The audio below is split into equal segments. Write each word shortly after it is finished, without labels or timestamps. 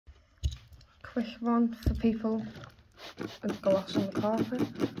quick one for people with gloss on the carpet.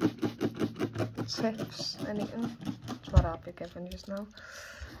 Tips, anything. That's what I'll be giving you now.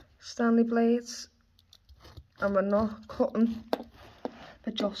 Stanley blades, and we're not cutting,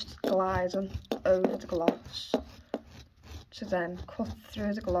 but just gliding over the gloss to then cut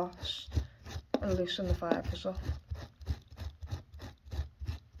through the gloss and loosen the fibres up.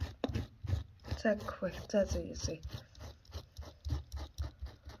 Dead quick, dead easy.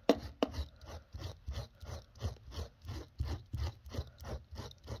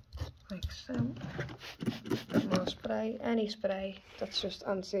 Like so. Bit more spray, any spray that's just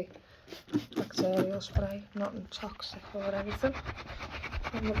anti-bacterial spray, nothing toxic or anything.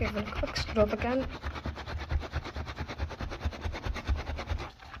 And we'll give it a quick scrub again.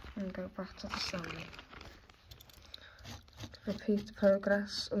 And go back to the Stanley. Repeat the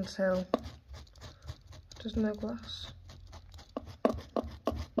progress until there's no glass.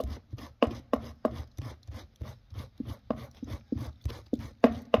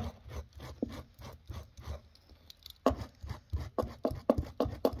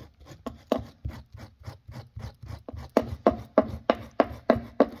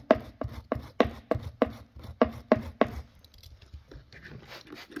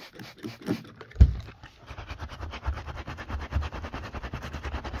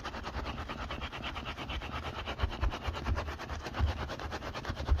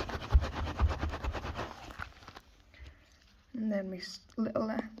 And then my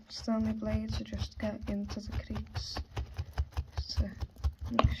little Stanley blades are just get into the crease to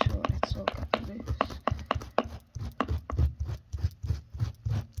make sure it's all got loose.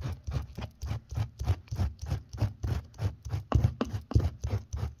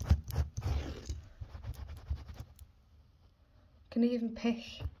 You can even pick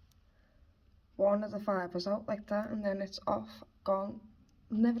one of the fibres out like that, and then it's off, gone,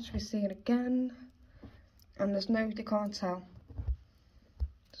 never to be seen again. And you can't tell.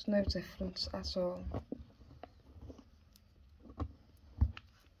 There's no difference at all.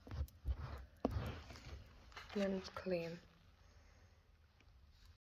 Linen's clean.